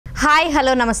Hi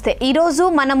hello నమస్తే. ఈరోజు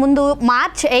మన ముందు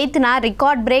మార్చ్ 8న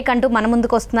రికార్డ్ బ్రేక్ అంటూ మన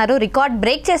ముందుకు వస్తున్నారు. రికార్డ్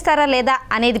బ్రేక్ చేస్తారా లేదా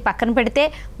అనేది పక్కన పెడితే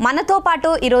మనతో పాటు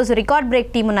ఈరోజు రికార్డ్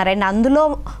బ్రేక్ టీం ఉన్నారండి. అందులో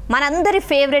మనందరి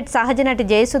ఫేవరెట్ సహజ నటి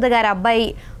జయసుధ గారి అబ్బాయి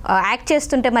యాక్ట్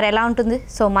చేస్తుంటే మరి ఎలా ఉంటుంది.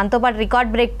 సో మనతో పాటు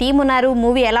రికార్డ్ బ్రేక్ టీం ఉన్నారు.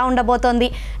 మూవీ ఎలా ఉండబోతోంది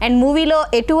అండ్ మూవీలో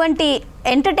ఎటువంటి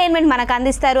ఎంటర్టైన్మెంట్ మనకు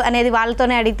అందిస్తారు అనేది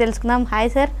వాళ్ళతోనే అడిగి తెలుసుకుందాం.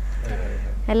 హాయ్ సార్,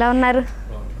 ఎలా ఉన్నారు?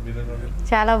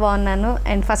 చాలా బాగున్నాను.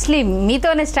 అండ్ ఫస్ట్లీ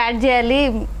మీతోనే స్టార్ట్ చేయాలి.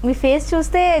 మీ ఫేస్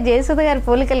చూస్తే జయసుధ గారి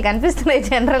పోలికలు కనిపిస్తున్నాయి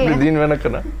జనరల్గా,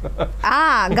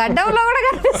 గడ్డంలో కూడా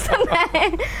కనిపిస్తున్నాయి.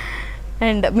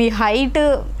 అండ్ మీ హైట్,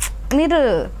 మీరు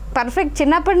పర్ఫెక్ట్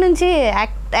చిన్నప్పటి నుంచి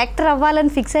యాక్టర్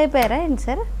అవ్వాలని ఫిక్స్ అయిపోయారా ఏంటి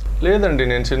సార్? లేదండి,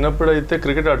 నేను చిన్నప్పుడు అయితే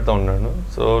క్రికెట్ ఆడుతూ ఉన్నాను.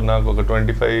 సో నాకు ఒక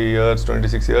 25 years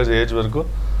 26 years ఏజ్ వరకు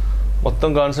మొత్తం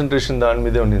కాన్సన్ట్రేషన్ దాని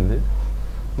మీదే ఉండింది.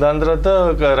 దాని తర్వాత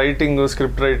ఒక రైటింగ్,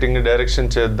 స్క్రిప్ట్ రైటింగ్, డైరెక్షన్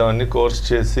చేద్దామని కోర్స్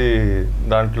చేసి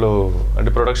దాంట్లో అంటే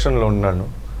ప్రొడక్షన్లో ఉన్నాను.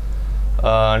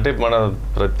 అంటే మన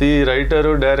ప్రతి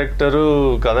రైటరు, డైరెక్టరు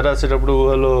కథ రాసేటప్పుడు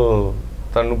ఊహలో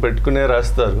తను పెట్టుకునే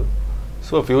రాస్తారు.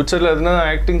 సో ఫ్యూచర్లో ఏదైనా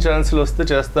యాక్టింగ్ ఛాన్సులు వస్తే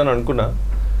చేస్తాను అనుకున్నా.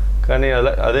 కానీ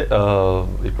అదే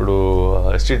ఇప్పుడు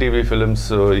STTV ఫిలిమ్స్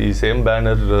ఈ సేమ్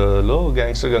బ్యానర్లో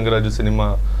గ్యాంగ్స్టర్ గంగరాజు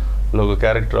సినిమాలో ఒక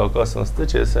క్యారెక్టర్ అవకాశం వస్తే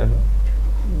చేశాను.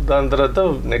 దాని తర్వాత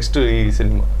నెక్స్ట్ ఈ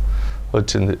సినిమా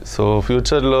వచ్చింది. సో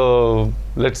ఫ్యూచర్లో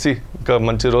లెట్స్ సీ, ఇంకా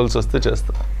మంచి రోల్స్ వస్తే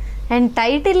చేస్తా. అండ్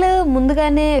టైటిల్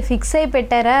ముందుగానే ఫిక్స్ అయి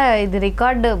పెట్టారా? ఇది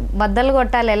రికార్డ్ బద్దలు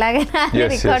కొట్టాలి ఎలాగైనా,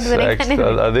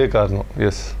 అదే కారణం.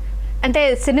 ఎస్, అంటే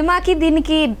సినిమాకి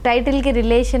దీనికి టైటిల్కి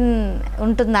రిలేషన్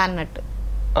ఉంటుందా అన్నట్టు?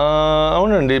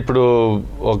 అవునండి. ఇప్పుడు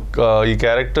ఈ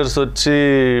క్యారెక్టర్స్ వచ్చి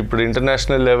ఇప్పుడు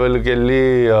ఇంటర్నేషనల్ లెవెల్కి వెళ్ళి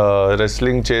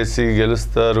రెస్లింగ్ చేసి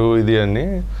గెలుస్తారు ఇది అని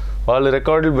వాళ్ళు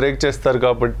రికార్డులు బ్రేక్ చేస్తారు.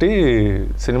 కాబట్టి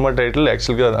సినిమా టైటిల్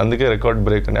యాక్చువల్గా అందుకే రికార్డ్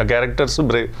బ్రేక్ అని. ఆ క్యారెక్టర్స్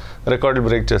రికార్డులు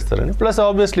బ్రేక్ చేస్తారని, ప్లస్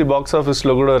ఆబ్వియస్లీ బాక్స్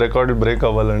ఆఫీస్లో కూడా రికార్డులు బ్రేక్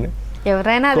అవ్వాలని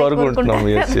ఎవరైనా కోరుకుంటున్నాం.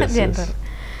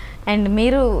 అండ్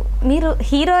మీరు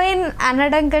హీరోయిన్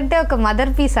అనడం కంటే ఒక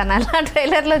మదర్ పీస్ అనాలి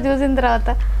ట్రైలర్లో చూసిన తర్వాత.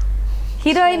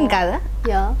 హీరోయిన్ కాదా?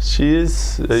 She is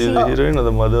heroine or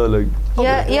the mother. Like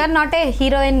you are not a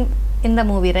heroine in the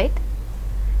movie, right?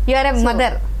 You are a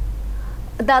mother.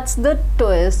 That's the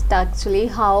twist actually,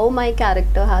 how my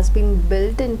character has been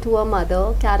built into a mother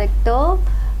character.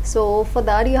 So for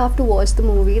that you have to watch the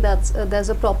movie. There's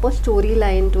a proper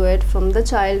storyline to it, from the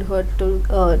childhood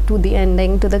to the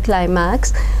ending, to the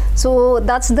climax. So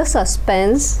that's the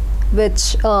suspense which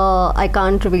I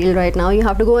can't reveal right now. You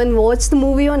have to go and watch the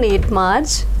movie on 8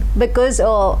 March because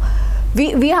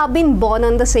we have been born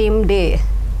on the same day.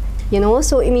 You know,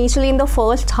 so initially in the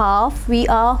first half we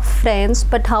are friends,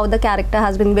 but how the character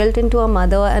has been built into a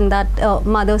mother and that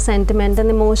mother sentiment and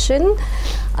emotion,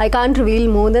 I can't reveal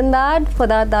more than that. For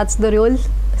that's the real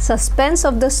suspense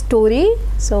of the story.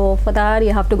 So for that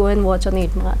you have to go and watch on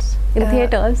 8 March in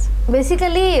theaters.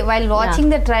 Basically while watching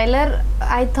the trailer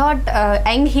I thought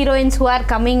young heroines who are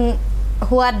coming,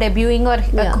 who are debuting or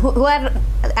who are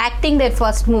acting their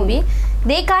first movie,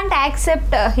 they can't accept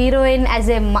heroine as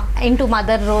into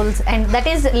mother roles, and that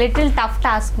is little tough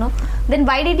task, no? Then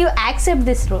why did you accept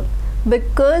this role?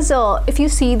 Because if you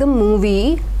see the movie,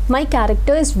 my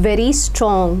character is very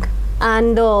strong,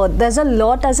 and there's a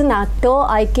lot as an actor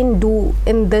I can do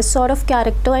in this sort of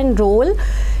character and role.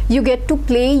 You get to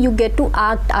play, you get to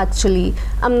act actually.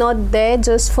 I'm not there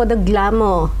just for the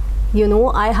glamour. You know,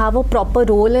 I have a proper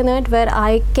role in it where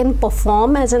I can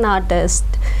perform as an artist.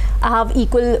 I have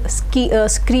equal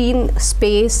screen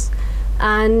space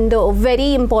and a very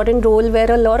important role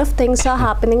where a lot of things are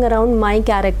happening around my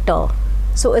character.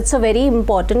 So it's a very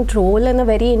important role and a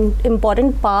very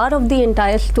important part of the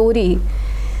entire story.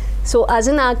 So as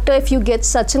an actor, if you get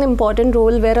such an important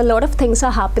role where a lot of things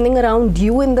are happening around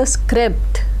you in the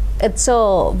script, it's a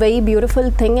very beautiful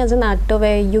thing as an actor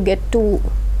where you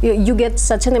get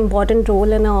such an important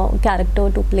role in a character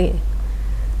to play.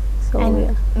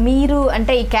 మీరు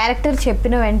అంటే ఈ character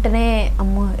చెప్పిన వెంటనే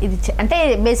అమ్మో ఇది అంటే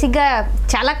బేసిక్గా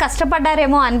చాలా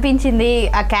కష్టపడ్డారేమో అనిపించింది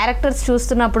ఆ క్యారెక్టర్స్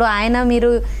చూస్తున్నప్పుడు.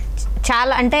 మీరు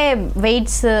చాలా అంటే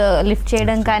వెయిట్స్ లిఫ్ట్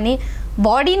చేయడం కానీ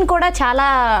బాడీని కూడా చాలా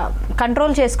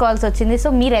కంట్రోల్ చేసుకోవాల్సి వచ్చింది.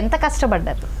 సో మీరు ఎంత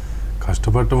కష్టపడ్డారు?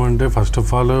 కష్టపడటం అంటే ఫస్ట్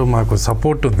ఆఫ్ ఆల్ మాకు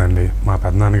సపోర్ట్ ఉందండి మా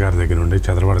పెద్దనాన్న గారి దగ్గర నుండి,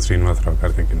 చంద్రవర శ్రీనివాసరావు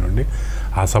గారి దగ్గర నుండి.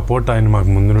 ఆ సపోర్ట్ ఆయన మాకు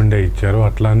ముందు నుండే ఇచ్చారు.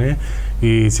 అట్లానే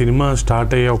ఈ సినిమా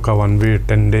స్టార్ట్ అయ్యే ఒక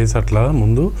 10 days అట్లా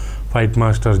ముందు ఫైట్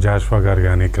మాస్టర్ జాష్వా గారు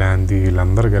కానీ, క్రాంతి,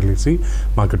 వీళ్ళందరూ కలిసి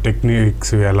మాకు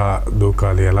టెక్నిక్స్ ఎలా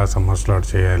దూకాలి, ఎలా సమ్మర్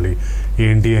చేయాలి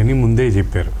ఏంటి అని ముందే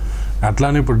చెప్పారు.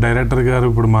 అట్లానే ఇప్పుడు డైరెక్టర్ గారు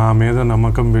ఇప్పుడు మా మీద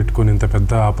నమ్మకం పెట్టుకుని ఇంత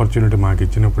పెద్ద ఆపర్చునిటీ మాకు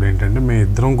ఇచ్చినప్పుడు ఏంటంటే మేము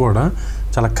ఇద్దరం కూడా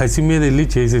చాలా కసి మీద వెళ్ళి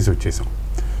చేసేసి వచ్చేసాం.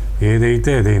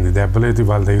 ఏదైతే అదైంది, దెబ్బలైతే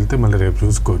వాళ్ళు తగిలితే మళ్ళీ రేపు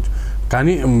చూసుకోవచ్చు.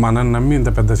 కానీ మనం నమ్మి ఇంత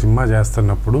పెద్ద సినిమా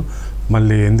చేస్తున్నప్పుడు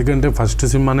మళ్ళీ ఎందుకంటే ఫస్ట్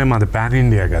సినిమానే మాది పాన్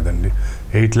ఇండియా కదండి,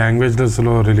 8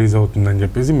 లాంగ్వేజెస్లో రిలీజ్ అవుతుందని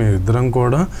చెప్పేసి మేము ఇద్దరం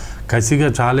కూడా కసిగా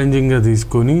ఛాలెంజింగ్గా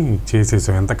తీసుకొని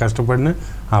చేసేసాం. ఎంత కష్టపడినా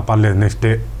పర్లేదు నెక్స్ట్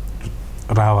డే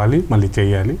రావాలి, మళ్ళీ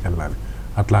చేయాలి, వెళ్ళాలి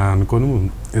అట్లా అనుకొని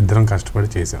ఇద్దరం కష్టపడి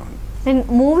చేసామండి.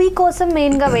 మూవీ కోసం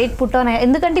మెయిన్ గా వెయిట్ పుట్టాను,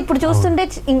 ఎందుకంటే ఇప్పుడు చూస్తుంటే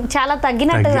చాలా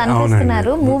తగ్గినట్టుగా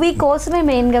అనిపిస్తున్నారు. మూవీ కోసమే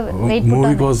మెయిన్ గా వెయిట్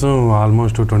మూవీ కోసం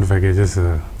ఆల్మోస్ట్ 25 kgs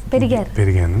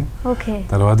పెరిగాను.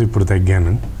 తర్వాత ఇప్పుడు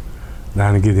తగ్గాను.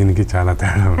 దానికి దీనికి చాలా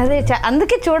తేడా. అదే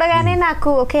అందుకే చూడగానే నాకు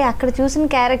ఓకే అక్కడ చూసిన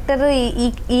క్యారెక్టర్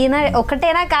ఈయన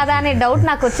ఒకటేనా కాదా అనే డౌట్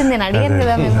నాకు వచ్చింది. నేను అడిగాను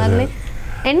కదా మిమ్మల్ని,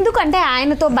 ఎందుకంటే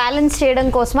ఆయనతో బ్యాలెన్స్ చేయడం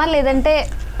కోసమా లేదంటే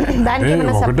దానికి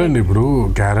ఒకటండి. ఇప్పుడు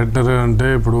క్యారెక్టర్ అంటే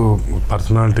ఇప్పుడు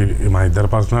పర్సనాలిటీ, మా ఇద్దరు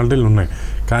పర్సనాలిటీలు ఉన్నాయి,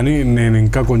 కానీ నేను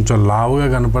ఇంకా కొంచెం లావుగా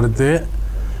కనపడితే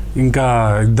ఇంకా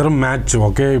ఇద్దరం మ్యాచ్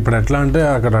ఓకే. ఇప్పుడు ఎట్లా అంటే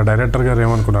అక్కడ డైరెక్టర్ గారు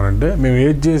ఏమనుకున్నారంటే మేము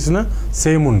ఏది చేసినా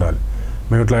సేమ్ ఉండాలి,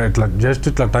 మేము ఇట్లా జస్ట్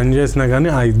ఇట్లా టర్న్ చేసినా కానీ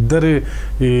ఆ ఇద్దరి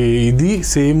ఇది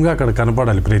సేమ్గా అక్కడ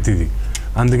కనపడాలి ప్రతిదీ.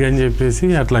 అందుకని చెప్పేసి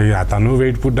అట్లా తను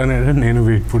వెయిట్ పుట్టానే, నేను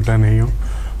వెయిట్ పుట్టానేయం.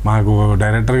 మాకు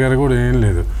డైరెక్టర్ గారు కూడా ఏం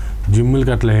లేదు,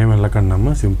 జిమ్లకి అట్లా ఏం వెళ్ళకండి అమ్మ,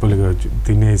 సింపుల్గా వచ్చి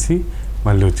తినేసి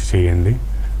మళ్ళీ వచ్చి చేయండి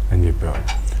అని చెప్పేవాళ్ళు.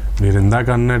 మీరు ఇందాక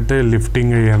అన్నట్టే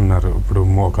లిఫ్టింగ్ అయ్యి అన్నారు. ఇప్పుడు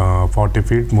ఒక 40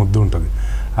 feet ముద్దు ఉంటుంది,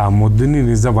 ఆ ముద్దుని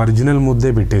ఒరిజినల్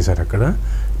ముద్దే పెట్టేశారు అక్కడ.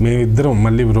 మేమిద్దరం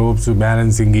మళ్ళీ రోప్స్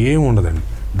బ్యాలెన్సింగ్ ఏం ఉండదండి,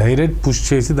 డైరెక్ట్ పుష్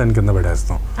చేసి దాని కింద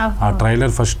పడేస్తాం. ఆ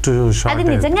ట్రైలర్ ఫస్ట్ షాట్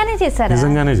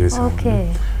నిజంగానే చేశాం.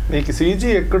 నీకు సీజీ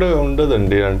ఎక్కడ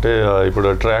ఉండదండి, అంటే ఇప్పుడు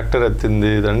ట్రాక్టర్ ఎత్తింది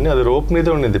దాన్ని అది రోప్ మీద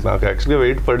ఉండేది, మాకు యాక్చువల్గా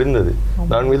వెయిట్ పడింది, అది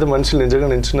దాని మీద మనుషులు నిజంగా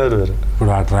నించున్నారు.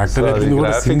 ఇప్పుడు ఆ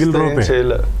ట్రాక్టర్ సింగిల్ రోప్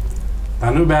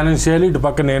తను బ్యాలెన్స్ చేయాలి, ఇటు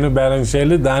పక్క నేను బ్యాలెన్స్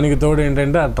చేయాలి, దానికి తోడు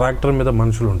ఏంటంటే ఆ ట్రాక్టర్ మీద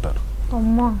మనుషులు ఉంటారు,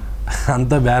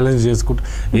 అంతా బ్యాలెన్స్ చేసుకుంటూ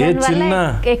ఏ చిన్న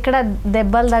ఎక్కడ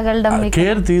దెబ్బలు తగలడం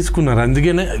కేర్ తీసుకున్నారు.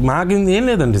 అందుకనే మాకు ఏం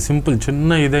లేదండి, సింపుల్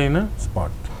చిన్న ఇదైనా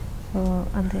స్పాట్.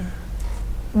 అదే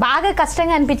బాగా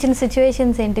కష్టంగా అనిపించిన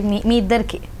సిచ్యువేషన్స్ ఏంటి మీ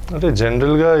ఇద్దరికి? అంటే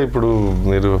జనరల్గా ఇప్పుడు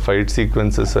మీరు ఫైట్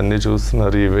సీక్వెన్సెస్ అన్నీ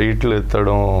చూస్తున్నారు, ఈ వెయిట్లు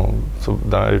ఎత్తడం, సో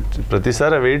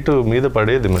ప్రతిసారి ఆ వెయిట్ మీద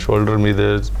పడేది, మా షోల్డర్ మీద,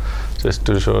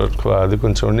 చెస్ట్, అది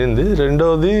కొంచెం ఉండింది.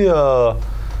 రెండవది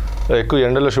ఎక్కువ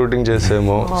ఎండలో షూటింగ్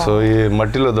చేసాము, సో ఈ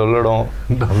మట్టిలో దొల్లడం,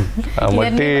 ఆ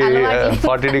మట్టి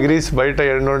 40 degrees బయట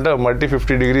ఎండ ఉంటే ఆ మట్టి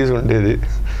 50 degrees ఉండేది.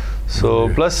 సో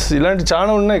ప్లస్ ఇలాంటి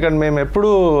చాలా ఉన్నాయి, కానీ మేము ఎప్పుడు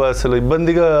అసలు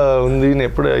ఇబ్బందిగా ఉంది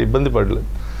ఎప్పుడు ఇబ్బంది పడలేదు,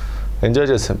 ఎంజాయ్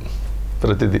చేసాం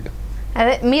ప్రతిదీ.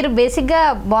 అదే మీరు బేసిక్గా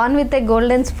born with a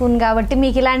golden spoon కాబట్టి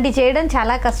మీకు ఇలాంటివి చేయడం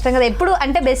చాలా కష్టం కదా ఎప్పుడు,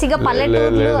 అంటే బేసిక్గా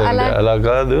పల్లెటూరు అలా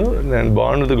కాదు. నేను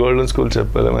బార్న్ విత్ గోల్డెన్ స్కూల్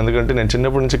చెప్పలేము, ఎందుకంటే నేను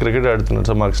చిన్నప్పటి నుంచి క్రికెట్ ఆడుతున్నాను,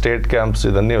 సో మాకు స్టేట్ క్యాంప్స్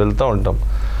ఇదన్నీ వెళ్తూ ఉంటాం.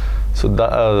 సో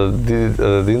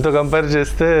దీంతో కంపేర్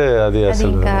చేస్తే అది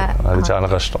అసలు అది చాలా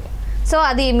కష్టం. సో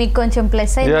అది మీకు కొంచెం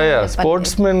ప్లస్ అయింది.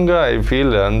 స్పోర్ట్స్ మెన్ గా ఐ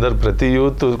ఫీల్ అందరు ప్రతి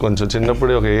యూత్ కొంచెం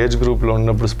చిన్నప్పుడు ఒక ఏజ్ గ్రూప్ లో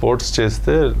ఉన్నప్పుడు స్పోర్ట్స్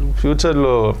చేస్తే ఫ్యూచర్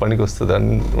లో పనికి వస్తుంది,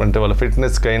 అంటే వాళ్ళ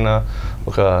ఫిట్నెస్ కైనా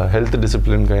ఒక హెల్త్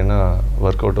డిసిప్లిన్ కైనా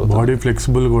వర్కౌట్ అవుతుంది, బాడీ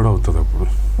ఫ్లెక్సిబుల్ కూడా అవుతుంది అప్పుడు.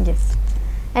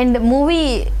 అండ్ మూవీ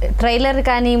ట్రైలర్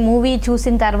కానీ మూవీ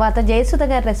చూసిన తర్వాత జయసుధ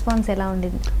గారి రెస్పాన్స్ ఎలా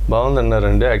ఉండింది?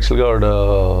 బాగుందన్నారండి. యాక్చువల్గా ఆవిడ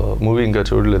మూవీ ఇంకా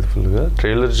చూడలేదు ఫుల్గా,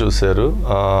 ట్రైలర్ చూశారు.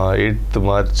 8th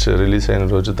March రిలీజ్ అయిన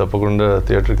రోజు తప్పకుండా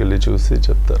థియేటర్కి వెళ్ళి చూసి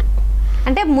చెప్తారు.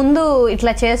 అంటే ముందు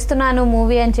ఇట్లా చేస్తున్నాను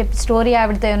మూవీ అని చెప్పి స్టోరీ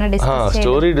ఆవిడతో ఏమైనా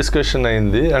స్టోరీ డిస్కషన్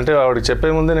అయింది, అంటే ఆవిడకి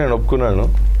చెప్పే ముందే నేను ఒప్పుకున్నాను,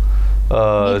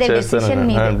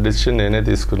 చేస్తాను, డిసిషన్ నేనే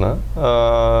తీసుకున్నా.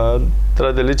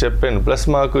 తర్వాత వెళ్ళి చెప్పాను. ప్లస్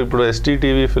మాకు ఇప్పుడు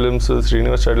STTV ఫిలిమ్స్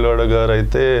శ్రీనివాస్ చడ్లవాడ గారు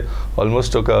అయితే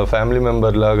ఆల్మోస్ట్ ఒక ఫ్యామిలీ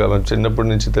మెంబర్ లాగా చిన్నప్పటి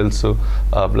నుంచి తెలుసు.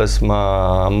 ప్లస్ మా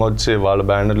అమ్మ వచ్చి వాళ్ళ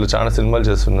బ్యానర్లో చాలా సినిమాలు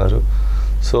చేస్తున్నారు,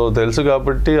 సో తెలుసు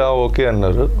కాబట్టి ఓకే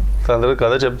అన్నారు. అందరూ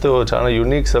కథ చెప్తే చాలా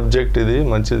యూనిక్ సబ్జెక్ట్, ఇది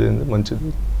మంచిది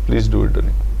ప్లీజ్ డూ ఇట్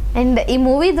అని. అండ్ ఈ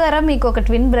మూవీ ద్వారా మీకు ఒక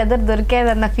ట్విన్ బ్రదర్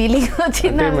దొరికేదన్న ఫీలింగ్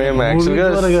వచ్చింది? మేము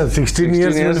యాక్చువల్గా 16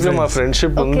 years మా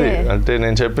ఫ్రెండ్షిప్ ఉంది, అంటే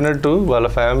నేను చెప్పినట్టు వాళ్ళ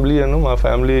ఫ్యామిలీ మా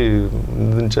ఫ్యామిలీ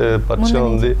నుంచే పరిచయం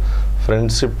ఉంది,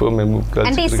 ఫ్రెండ్షిప్. మేము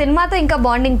అంటే ఈ సినిమాతో ఇంకా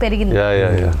బాండింగ్ పెరిగింది.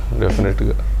 డెఫినెట్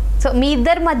గా. సో మీ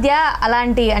ఇద్దరి మధ్య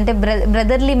అలాంటి అంటే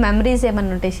బ్రదర్లీ మెమరీస్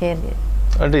ఏమన్నా ఉంటే షేర్ చేయండి.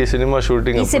 అంటే ఈ సినిమా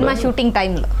షూటింగ్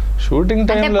టైంలో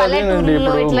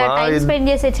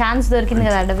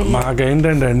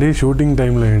మాకేంటంటే అండి, షూటింగ్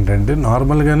టైంలో ఏంటంటే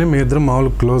నార్మల్గానే మీ ఇద్దరం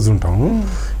మామూలు క్లోజ్ ఉంటాము.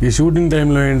 ఈ షూటింగ్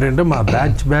టైంలో ఏంటంటే మా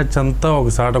బ్యాచ్ అంతా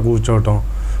ఒకసాట కూర్చోవటం,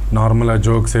 నార్మల్గా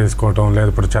జోక్స్ వేసుకోవటం, లేదా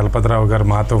ఇప్పుడు చలపతిరావు గారు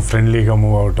మాతో ఫ్రెండ్లీగా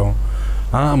మూవ్ అవటం,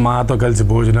 మాతో కలిసి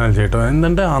భోజనాలు చేయటం,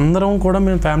 ఏంటంటే అందరం కూడా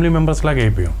మేము ఫ్యామిలీ మెంబర్స్ లాగా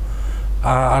అయిపోయాం.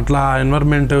 అట్లా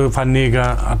ఎన్వైర్న్మెంట్ ఫన్నీగా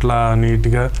అట్లా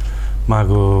నీట్గా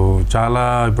మాకు చాలా.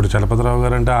 ఇప్పుడు చలపతిరావు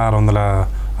గారు అంటే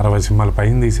 60 సినిమాలు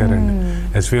పైన తీశారండి.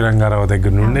 ఎస్వి రంగారావు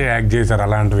దగ్గర నుండి యాక్ట్ చేశారు.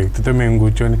 అలాంటి వ్యక్తితో మేము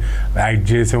కూర్చొని యాక్ట్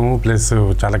చేసాము, ప్లస్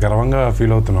చాలా గర్వంగా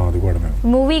ఫీల్ అవుతున్నాం. అది కూడా మేము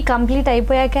మూవీ కంప్లీట్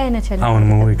అయిపోయాక ఆయన చనిపోయారు. అవును,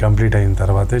 మూవీ కంప్లీట్ అయిన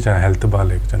తర్వాతే హెల్త్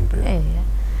బాగాలేక చనిపోయారు.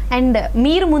 అండ్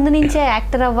మీరు ముందు నుంచే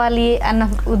యాక్టర్ అవ్వాలి అన్న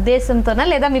ఉద్దేశంతోనా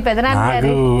లేదా మీ పెదనాన్న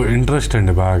నాకు ఇంట్రెస్ట్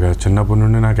అండి బాగా, చిన్నప్పటి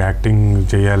నుండి నాకు యాక్టింగ్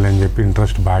చేయాలి అని చెప్పి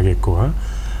ఇంట్రెస్ట్ బాగా ఎక్కువ.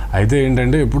 అయితే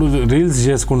ఏంటంటే ఎప్పుడు రీల్స్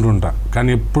చేసుకుంటుంటా, కానీ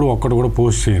ఎప్పుడు ఒక్కటి కూడా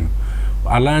పోస్ట్ చేయను.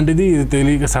 అలాంటిది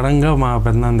తెలియక సడన్గా మా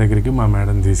పెద్దనాన్న దగ్గరికి మా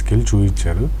మేడం తీసుకెళ్ళి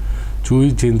చూపించారు.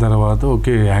 చూపించిన తర్వాత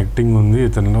ఓకే యాక్టింగ్ ఉంది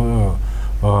ఇతనిలో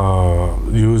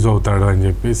యూజ్ అవుతాడు అని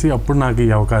చెప్పేసి అప్పుడు నాకు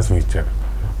ఈ అవకాశం ఇచ్చారు.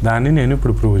 దాన్ని నేను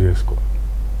ఇప్పుడు ప్రూవ్ చేసుకో.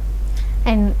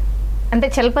 అండ్ అంటే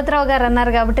చలపతిరావు గారు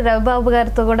అన్నారు కాబట్టి రవిబాబు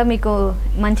గారితో కూడా మీకు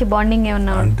మంచి బాండింగ్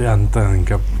ఏమన్నా అంటే అంత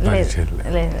ఇంకా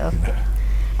లేదు? ఓకే.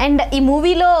 అండ్ ఈ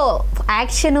మూవీలో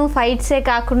యాక్షన్ ఫైట్సే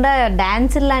కాకుండా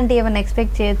డాన్సులు లాంటివి ఏమైనా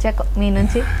ఎక్స్పెక్ట్ చేయొచ్చా మీ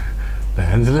నుంచి?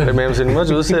 మేము సినిమా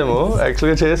చూసాము,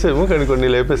 యాక్చువల్గా చేసాము, కానీ కొన్ని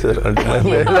లేపేశారు. అంటే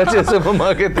ఎలా చేసామో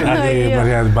మాకే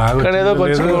తెలియదు, కానీ ఏదో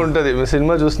కొంచెం ఉంటుంది.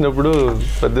 సినిమా చూసినప్పుడు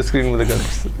పెద్ద స్క్రీన్ మీద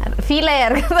కనిపిస్తుంది. ఫీల్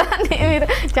అయ్యారు కదా మీరు,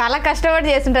 చాలా కష్టపడి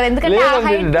చేస్తుంటారు.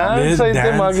 ఎందుకంటే డాన్స్ అయితే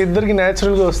మాకు ఇద్దరికి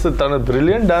న్యాచురల్ గా వస్తుంది. తన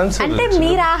బ్రిలియంట్ డాన్స్. అంటే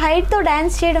మీరు ఆ హైట్ తో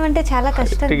డాన్స్ చేయడం అంటే చాలా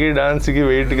కష్టం. డాన్స్ కి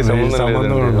వెయిట్ కి సంబంధం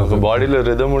లేదు, ఒక బాడీలో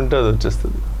రిథమ్ ఉంటే అది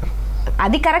వచ్చేస్తుంది.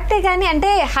 అది కరెక్టే, కానీ అంటే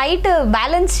హైట్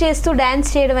బ్యాలెన్స్ చేస్తూ డాన్స్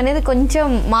చేయడం అనేది కొంచెం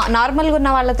నార్మల్గా ఉన్న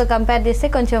వాళ్ళతో కంపేర్ చేస్తే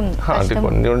కొంచెం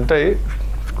కొన్ని ఉంటాయి,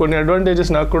 కొన్ని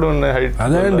అడ్వాంటేజెస్ నాకు కూడా ఉన్నాయి హైట్.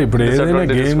 అదే అండి, ఇప్పుడు ఏదైనా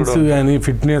గేమ్స్ కానీ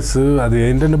ఫిట్నెస్ అది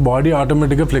ఏంటంటే బాడీ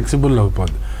ఆటోమేటిక్గా ఫ్లెక్సిబుల్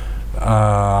అయిపోద్ది.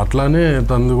 అట్లానే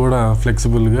తను కూడా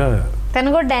ఫ్లెక్సిబుల్గా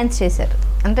తను కూడా డాన్స్ చేశారు.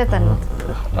 అంటే తను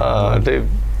అంటే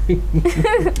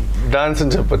డాన్స్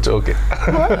అని చెప్పొచ్చు. ఓకే,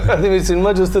 అది మీ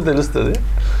సినిమా చూస్తే తెలుస్తుంది.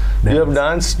 You have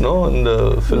danced, no, in the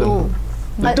film? No.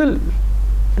 Little.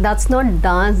 That's not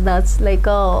dance. That's like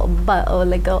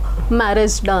a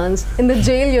marriage dance. In the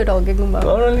jail you're talking about.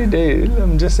 Not only jail.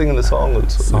 I'm just singing the song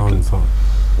also. Song.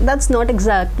 That's not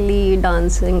exactly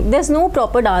dancing. There's no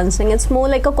proper dancing. It's more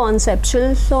like a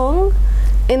conceptual song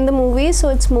in the movie. So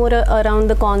it's more around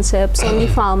the concepts on the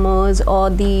farmers or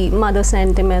the mother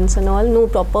sentiments and all. No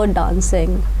proper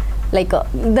dancing. Like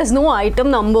there's no item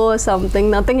number or something,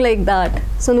 nothing like that.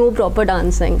 So no proper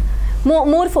dancing.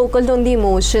 More focused on the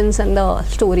emotions and the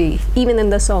story, even in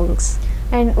the songs.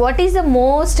 And what is the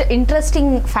most interesting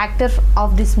factor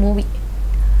of this movie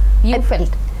you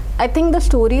felt? I think the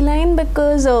storyline,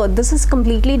 because this is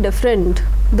completely different.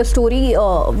 The story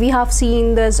we have seen,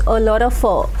 there's a lot of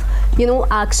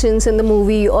actions in the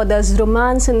movie, or there's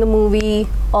romance in the movie,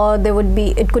 or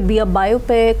it could be a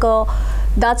biopic, or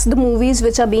that's the movies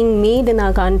which are being made in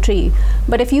our country.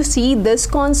 But if you see this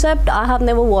concept, I have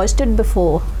never watched it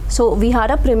before. So we had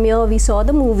a premiere, we saw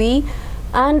the movie,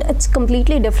 and it's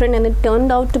completely different, and it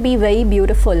turned out to be very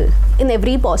beautiful in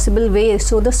every possible way.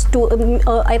 So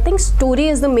I think story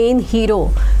is the main hero.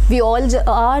 We all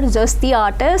are just the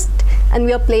artist and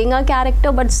we are playing our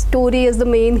character, but story is the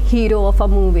main hero of a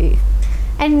movie.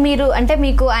 And మీరు అంటే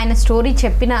మీకు ఆయన story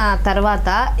చెప్పిన తర్వాత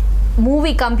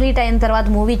movie complete అయిన తర్వాత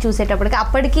movie చూసేటప్పటికి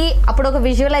అప్పుడు ఒక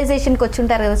విజువలైజేషన్కి వచ్చి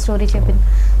ఉంటారు కదా స్టోరీ చెప్పింది.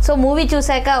 సో మూవీ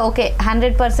చూసాక ఓకే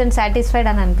 100% సాటిస్ఫైడ్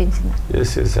అని అనిపించింది.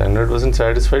 Yes 100%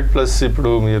 satisfied. ప్లస్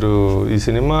ఇప్పుడు మీరు ఈ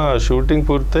సినిమా షూటింగ్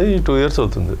పూర్తయి 2 years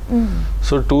అవుతుంది.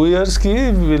 సో 2 yearsకి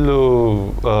వీళ్ళు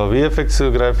విఎఫ్ఎక్స్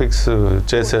గ్రాఫిక్స్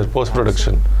చేశారు పోస్ట్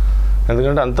ప్రొడక్షన్.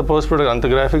 ఎందుకంటే అంత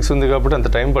గ్రాఫిక్స్ ఉంది కాబట్టి అంత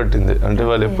టైం పట్టింది. అంటే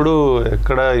వాళ్ళు ఎప్పుడు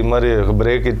ఎక్కడ మరి ఒక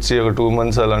బ్రేక్ ఇచ్చి ఒక 2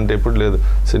 months అలాంటి ఎప్పుడు లేదు.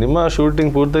 సినిమా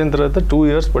షూటింగ్ పూర్తయిన తర్వాత 2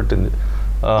 years పట్టింది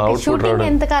అవుట్పుట్ రావడం.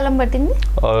 ఎంత కాలం పట్టింది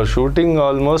షూటింగ్?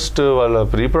 ఆల్మోస్ట్ వాళ్ళ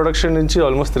ప్రీ ప్రొడక్షన్ నుంచి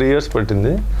ఆల్మోస్ట్ 3 years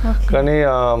పట్టింది. కానీ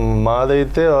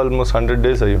మాదైతే ఆల్మోస్ట్ 100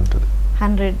 days అయి ఉంటుంది.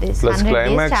 100 days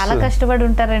చాలా కష్టపడి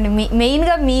ఉంటారండి మెయిన్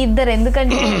గా మీ ఇద్దరు.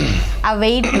 ఎందుకంటే ఆ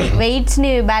వెయిట్స్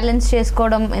ని బ్యాలెన్స్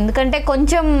చేసుకోవడం, ఎందుకంటే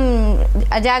కొంచెం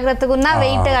అజాగ్రత్తగా ఉన్న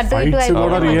వెయిట్ అటు ఇటు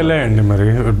అయిపోయింది. మరి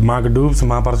మాకు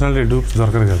మా పర్సనాలిటీ డూప్స్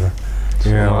దొరకదు కదా.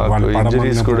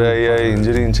 ఇంజరీస్ కూడా అయ్యాయి,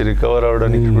 ఇంజరీ నుంచి రికవర్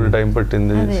అవడానికి కూడా టైం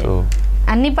పట్టింది. సో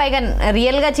అన్ని పైగా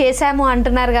రియల్ గా చేసాము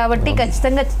అంటున్నారు కాబట్టి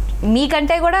ఖచ్చితంగా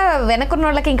మీకంటే కూడా వెనకున్న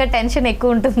వాళ్ళకి ఇంకా టెన్షన్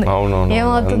ఎక్కువ ఉంటుంది.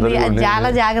 ఏమవుతుంది, చాలా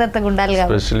జాగ్రత్తగా ఉండాలి.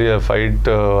 ఎస్పెషల్లీ ఆ ఫైట్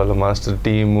వాళ్ళ మాస్టర్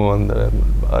టీము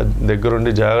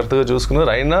దగ్గరుండి జాగ్రత్తగా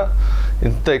చూసుకున్నారు. అయినా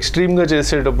ఇంత ఎక్స్ట్రీమ్ గా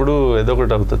చేసేటప్పుడు ఏదో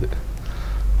ఒకటి అవుతుంది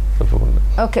తప్పకుండా.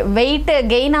 ఓకే, వెయిట్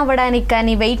గెయిన్ అవ్వడానికి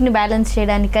కానీ వెయిట్ ని బ్యాలెన్స్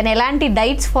చేయడానికి కానీ ఎలాంటి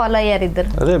డైట్స్ ఫాలో అయ్యారు ఇద్దరు?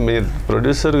 అదే మీరు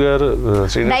ప్రొడ్యూసర్ గారు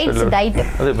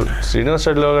శ్రీనివాస్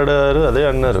రెడ్డి గారు అదే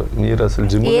అన్నారు, మీరు అసలు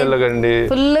జిమ్ వెళ్ళకండి,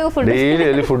 డైలీ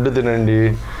వెళ్ళి ఫుడ్ తినండి,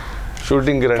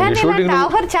 షూటింగ్ రండి. షూటింగ్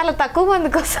ఆఫర్ చాలా తక్కువ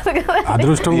మందికి వస్తుంది కదా.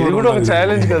 అదృష్టం ఇది కూడా ఒక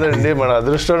ఛాలెంజ్ కదండి, మన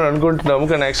అదృష్టం అనుకుంటున్నాము.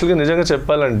 కానీ యాక్చువల్గా నిజంగా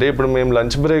చెప్పాలంటే ఇప్పుడు మేము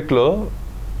లంచ్ బ్రేక్ లో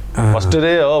ఫస్ట్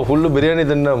డే ఫుల్ బిర్యానీ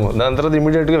తిన్నాము, దాని తర్వాత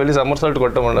ఇమీడియట్గా వెళ్ళి సమ్మర్ సాల్ట్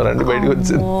కొట్టమన్నారండి బయటకు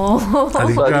వచ్చింది.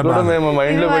 అది కూడా మేము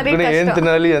మైండ్లో పెట్టుకుని ఏం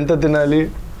తినాలి, ఎంత తినాలి,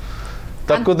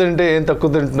 తక్కువ తింటే ఏం తక్కువ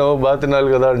తింటున్నావు, బాగా తినాలి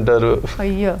కదా అంటారు.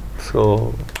 So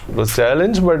it was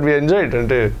challenge but we enjoy it.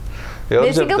 అంటే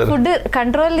ఫుడ్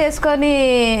కంట్రోల్ చేసుకొని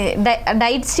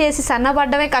డైట్స్ చేసి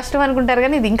సన్నపడ్డమే కష్టం అనుకుంటారు,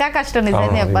 కానీ ఇది ఇంకా కష్టం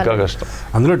నిజంగా చెప్పాలి.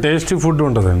 అందులో టేస్టీ ఫుడ్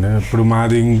ఉంటుందండి. ఇప్పుడు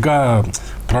మాది ఇంకా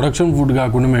ప్రొడక్షన్ ఫుడ్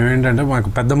కాకుండా మేము ఏంటంటే మాకు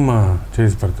పెద్దమ్మ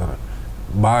చేసి పెడతారు,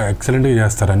 బాగా ఎక్సలెంట్గా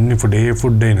చేస్తారు అన్ని ఫుడ్, ఏ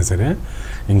ఫుడ్ అయినా సరే.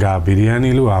 ఇంకా ఆ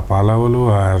బిర్యానీలు, ఆ పలావులు,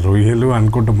 ఆ రొయ్యలు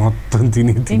అనుకుంటూ మొత్తం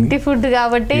తిని ఇంటి ఫుడ్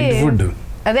కాబట్టి ఫుడ్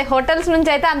అదే హోటల్స్ నుంచి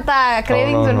అయితే అంత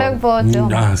క్రేవింగ్స్ ఉండకపోవచ్చు.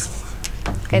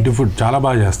 ఇంటి ఫుడ్ చాలా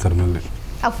బాగా చేస్తారు. మళ్ళీ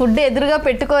ఆ ఫుడ్ ఎదురుగా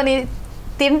పెట్టుకొని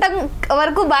తినటం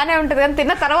వరకు బాగానే ఉంటుంది, కానీ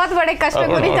తిన్న తర్వాత పడే కష్టం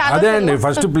గురించి అదే అండి.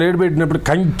 ఫస్ట్ ప్లేట్ పెట్టినప్పుడు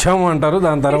కొంచెం అంటారు,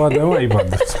 దాని తర్వాత ఏమో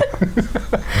అయిపోద్ది.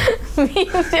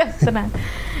 చెప్తున్నా.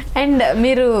 అండ్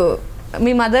మీరు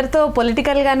మీ మదర్తో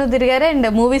పొలిటికల్గాను తిరిగారు అండ్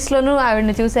మూవీస్లోనూ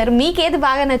ఆవిడని చూసారు. మీకేది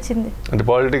బాగా నచ్చింది? అంటే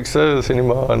పాలిటిక్స్,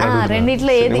 సినిమా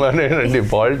రెండిట్లో ఏది?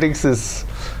 Politics is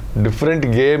different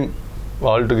game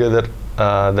all together.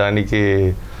 దానికి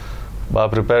బాగా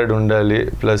ప్రిపేర్డ్ ఉండాలి.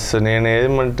 ప్లస్ నేను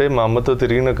ఏమంటే మా అమ్మతో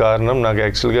తిరిగిన కారణం, నాకు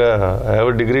యాక్చువల్గా I have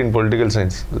degree in political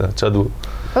science చదువు.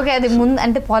 ఓకే, అది ముందు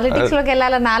అంటే పాలిటిక్స్లోకి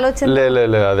వెళ్ళాలని ఆలోచన?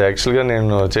 లేదు, అది యాక్చువల్గా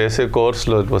నేను చేసే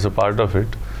కోర్స్లో it was a part of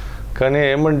it. కానీ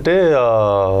ఏమంటే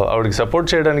ఆవిడకి సపోర్ట్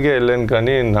చేయడానికే వెళ్ళాను,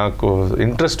 కానీ నాకు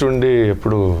ఇంట్రెస్ట్ ఉండి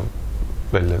ఎప్పుడు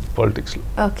వెళ్ళలేదు పాలిటిక్స్లో.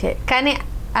 ఓకే, కానీ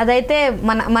అదైతే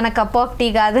మన కప్ ఆఫ్ టీ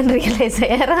కాదని రియలైజ్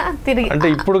అయ్యారా తిరిగి? అంటే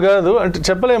ఇప్పుడు కాదు, అంటే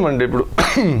చెప్పలేమండి. ఇప్పుడు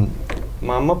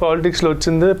మా అమ్మ పాలిటిక్స్లో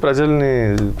వచ్చిందే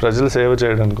ప్రజలు సేవ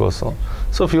చేయడం కోసం.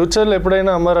 సో ఫ్యూచర్లో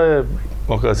ఎప్పుడైనా అమ్మ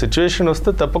ఒక సిచ్యువేషన్ వస్తే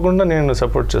తప్పకుండా నేను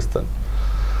సపోర్ట్ చేస్తాను.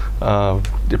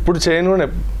 ఇప్పుడు చేయను అని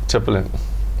చెప్పలేను.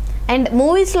 అండ్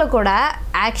మూవీస్లో కూడా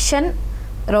యాక్షన్,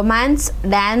 రొమాన్స్,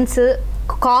 డ్యాన్స్,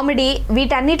 కామెడీ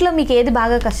వీటన్నిటిలో మీకు ఏది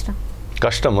బాగా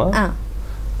కష్టమా?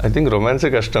 ఐ థింక్ రొమాన్సే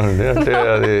కష్టం అండి. అంటే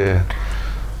అది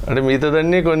అంటే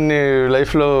మిగతాదన్నీ కొన్ని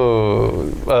లైఫ్లో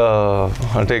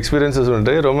అంటే ఎక్స్పీరియన్సెస్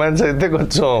ఉంటాయి. రొమాన్స్ అయితే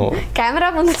కొంచెం కెమెరా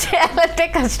ముందు చేయాలంటే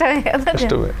కష్టమే.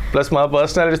 ప్లస్ మా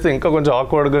పర్సనాలిటీతో ఇంకా కొంచెం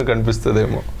ఆక్వర్డ్గా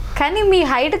కనిపిస్తుందేమో. కానీ మీ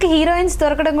హైట్కి హీరోయిన్స్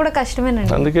దొరకడం కూడా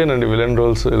కష్టమేనండి. అందుకేనండి విలన్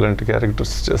రోల్స్ ఇలాంటి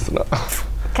క్యారెక్టర్స్ చేస్తున్నా.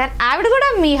 కానీ ఆవిడ కూడా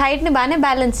మీ హైట్ని బాగానే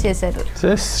బ్యాలెన్స్ చేశారు.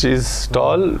 షీఈస్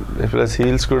టాల్, ప్లస్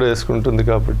హీల్స్ కూడా వేసుకుంటుంది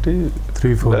కాబట్టి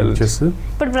 3-4 inches.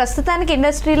 ఇప్పుడు ప్రస్తుతానికి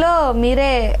ఇండస్ట్రీలో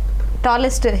మీరే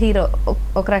టాలెస్ట్ హీరో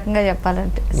ఒక రకంగా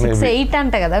చెప్పాలంటే. 6'8"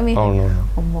 అంట కదా మీ?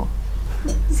 అమ్మో,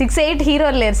 6'8"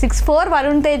 హీరోలు లేరు. 6'4"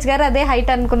 వరుణ్ తేజ్ గారు అదే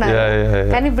హైట్ అనుకున్నారు,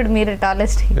 కానీ ఇప్పుడు మీరే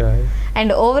టాలెస్ట్ హీరో.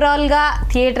 అండ్ ఓవరాల్గా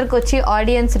థియేటర్కి వచ్చి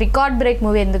ఆడియన్స్ రికార్డ్ బ్రేక్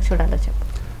మూవీ ఎందుకు చూడాలో చెప్పు.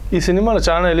 ఈ సినిమాలో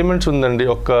చాలా ఎలిమెంట్స్ ఉందండి.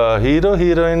 ఒక hero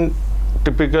heroine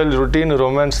typical routine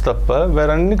romance తప్ప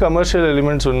వేరే అన్ని కమర్షియల్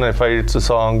ఎలిమెంట్స్ ఉన్నాయి. ఫైట్స్,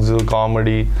 సాంగ్స్,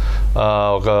 కామెడీ,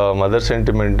 ఒక మదర్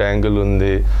సెంటిమెంట్ యాంగిల్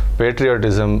ఉంది,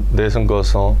 పేట్రియాటిజం దేశం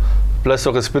కోసం, ప్లస్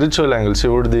ఒక స్పిరిచువల్ యాంగిల్,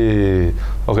 శివుడిది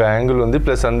ఒక యాంగిల్ ఉంది.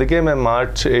 ప్లస్ అందుకే మేము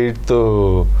March 8th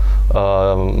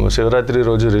శివరాత్రి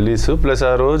రోజు రిలీజు, ప్లస్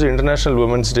ఆ రోజు ఇంటర్నేషనల్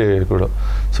ఉమెన్స్ డే కూడా.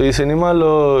 సో ఈ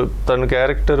సినిమాలో తన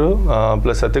క్యారెక్టరు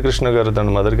ప్లస్ సత్యకృష్ణ గారు తన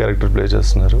మదర్ క్యారెక్టర్ ప్లే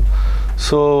చేస్తున్నారు.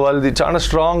 సో వాళ్ళది చాలా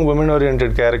strong women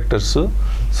oriented characters.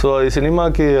 So ఈ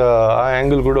సినిమాకి ఆ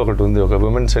యాంగిల్ కూడా ఒకటి ఉంది, ఒక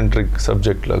ఉమెన్ సెంట్రిక్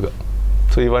సబ్జెక్ట్ లాగా.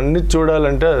 సో ఇవన్నీ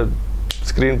చూడాలంటే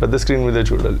పెద్ద స్క్రీన్ మీదే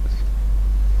చూడాలి.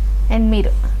 అండ్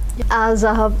మీరు? As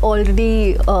I have already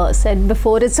said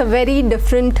before, it's a very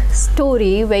different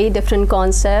story, very different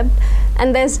concept, and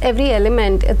there's every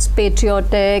element. It's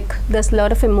patriotic, there's a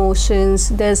lot of emotions,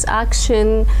 there's action,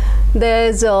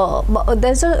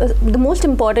 the most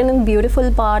important and beautiful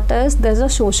part is there's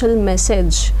a social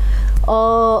message,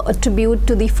 a tribute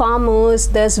to the farmers,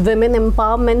 there's women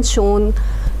empowerment shown.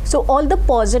 So all the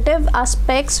positive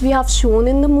aspects we have shown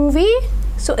in the movie,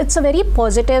 so it's a very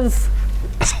positive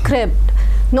script,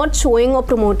 not showing or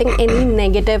promoting any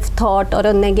negative thought or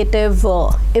a negative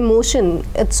emotion.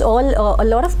 It's all a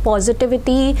lot of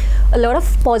positivity, a lot of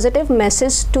positive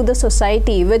message to the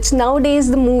society, which nowadays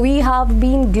the movie have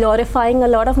been glorifying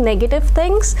a lot of negative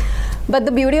things. But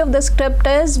the beauty of the script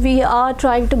is we are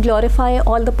trying to glorify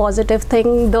all the positive thing,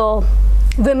 the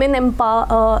women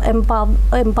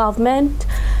empowerment,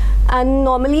 and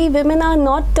normally women are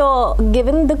not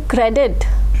given the credit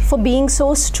for being so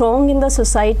strong in the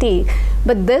society.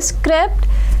 But this script,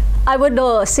 I would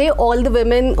say all the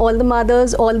women, all the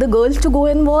mothers, all the girls to go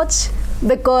and watch,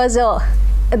 because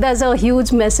there's a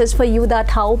huge message for you that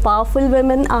how powerful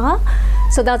women are.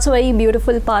 So that's a very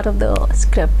beautiful part of the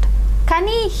script.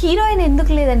 కానీ heroine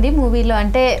ఎందుకు లేదండి మూవీలో?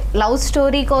 అంటే love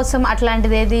story కోసం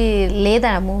అట్లాంటిది ఏది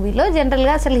లేదా మూవీలో?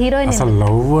 జనరల్గా అసలు హీరోయిన్ అసలు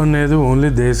లవ్ అనేది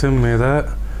ఓన్లీ దేశం మీద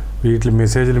వీటి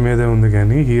మెసేజ్ల మీదే ఉంది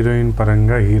కానీ హీరోయిన్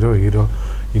పరంగా హీరో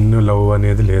ఇన్ను లవ్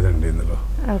అనేది లేదండి ఇందులో.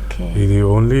 ఇది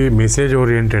ఓన్లీ మెసేజ్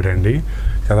ఓరియంటెడ్ అండి.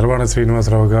 చంద్రబాబు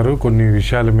శ్రీనివాసరావు గారు కొన్ని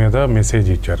విషయాల మీద మెసేజ్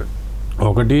ఇచ్చారు.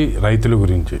 ఒకటి రైతుల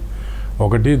గురించి,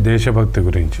 ఒకటి దేశభక్తి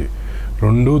గురించి,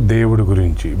 2 దేవుడి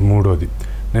గురించి, 3వది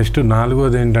నెక్స్ట్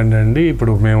 4వది ఏంటంటే అండి,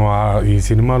 ఇప్పుడు మేము ఈ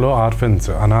సినిమాలో ఆర్ఫెన్స్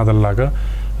అనాథల్లాగా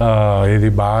ఇది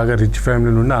బాగా రిచ్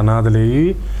ఫ్యామిలీ నుండి అనాథలయ్యి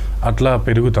అట్లా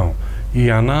పెరుగుతాం. ఈ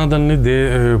అనాథల్ని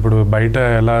ఇప్పుడు బయట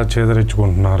ఎలా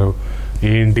చేదరించుకుంటున్నారు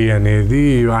ఏంటి అనేది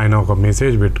ఆయన ఒక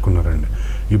మెసేజ్ పెట్టుకున్నారండి.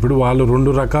 ఇప్పుడు వాళ్ళు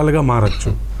 2 రకాలుగా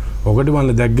మారచ్చు. ఒకటి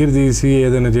వాళ్ళ దగ్గర తీసి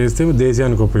ఏదైనా చేస్తే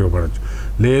దేశానికి ఉపయోగపడచ్చు,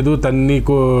 లేదు తన్ని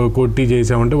కొట్టి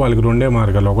చేసామంటే వాళ్ళకి 2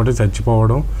 మార్గాలు, ఒకటి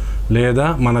చచ్చిపోవడం లేదా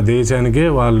మన దేశానికే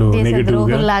వాళ్ళు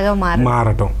నెగిటివ్గా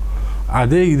మారటం.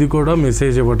 అదే ఇది కూడా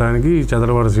మెసేజ్ ఇవ్వడానికి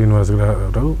చంద్రబాబు శ్రీనివాస్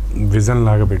గారు విజన్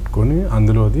లాగా పెట్టుకొని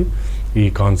అందులోది ఈ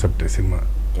concept cinema.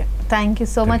 Thank you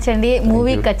so much అండి.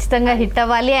 మూవీ ఖచ్చితంగా హిట్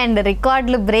అవ్వాలి అండ్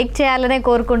రికార్డులు బ్రేక్ చేయాలనే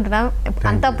కోరుకుంటున్నాం,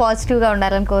 అంతా పాజిటివ్గా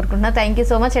ఉండాలని కోరుకుంటున్నాం. Thank you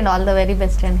so much and all the very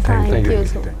best అండి.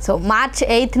 సో March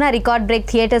 8న రికార్డ్ బ్రేక్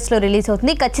థియేటర్స్లో రిలీజ్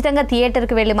అవుతుంది. ఖచ్చితంగా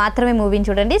థియేటర్కి వెళ్ళి మాత్రమే మూవీని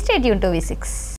చూడండి. Stay tune to V6.